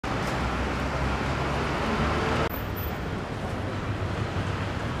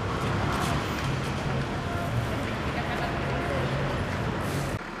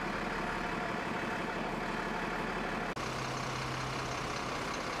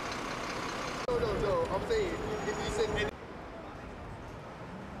I'm saying, if you said...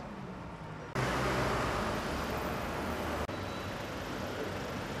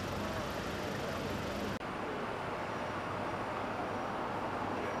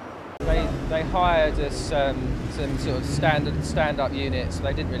 They hired us some sort of stand-up units.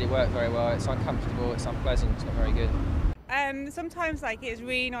 They didn't really work very well. It's uncomfortable, it's unpleasant, it's not very good. Sometimes it's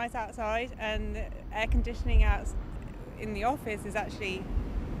really nice outside, and the air conditioning out in the office is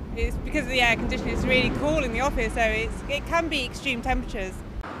it's because of the air conditioning. It's really cool in the office, so it can be extreme temperatures.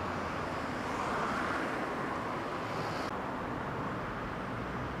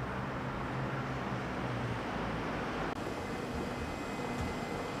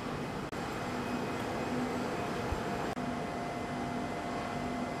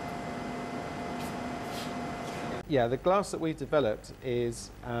 Yeah, the glass that we've developed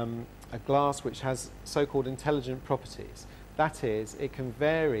is a glass which has so-called intelligent properties. That is, it can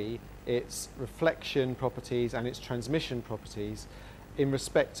vary its reflection properties and its transmission properties in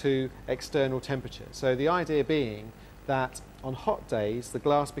respect to external temperature. So the idea being that on hot days the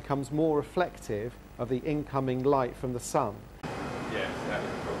glass becomes more reflective of the incoming light from the sun. Yeah, exactly.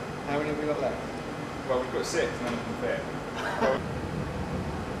 Cool. How many have we got left? Well, we've got 6, none of them fit.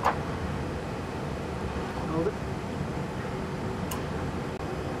 Hold it.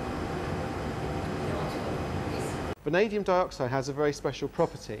 Vanadium dioxide has a very special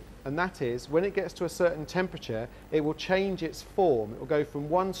property, and that is when it gets to a certain temperature it will change its form. It will go from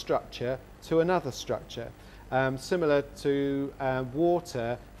one structure to another structure, similar to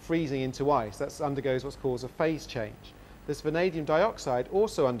water freezing into ice. That undergoes what's called a phase change. This vanadium dioxide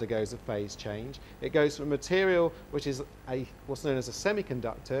also undergoes a phase change. It goes from a material which is what's known as a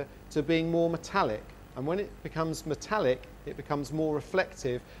semiconductor to being more metallic. And when it becomes metallic, it becomes more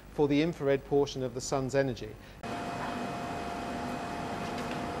reflective for the infrared portion of the sun's energy.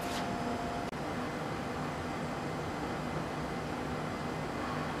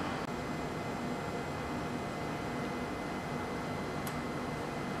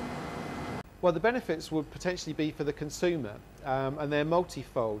 Well, the benefits would potentially be for the consumer, and they're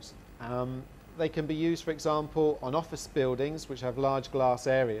multifold. They can be used, for example, on office buildings which have large glass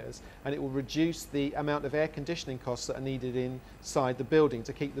areas, and it will reduce the amount of air conditioning costs that are needed inside the building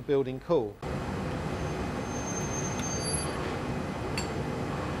to keep the building cool.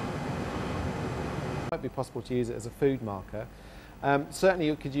 It might be possible to use it as a food marker. Certainly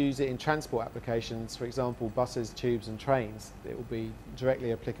you could use it in transport applications, for example buses, tubes and trains. It will be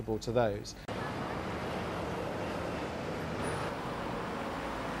directly applicable to those.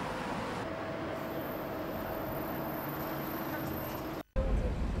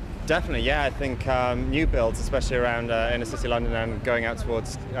 Definitely, yeah. I think new builds, especially around inner city London and going out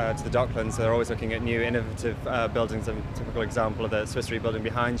towards to the Docklands, they're always looking at new innovative buildings. A typical example of the Swiss Re building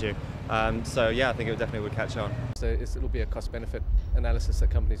behind you. So yeah, I think it definitely would catch on. So it'll be a cost-benefit analysis that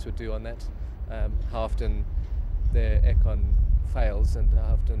companies would do on that. How often their aircon fails and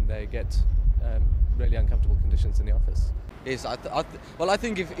how often they get really uncomfortable conditions in the office. Yes, well, I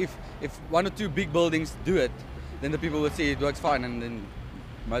think if one or two big buildings do it, then the people will see it works fine, and then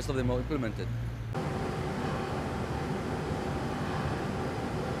most of them will implement it.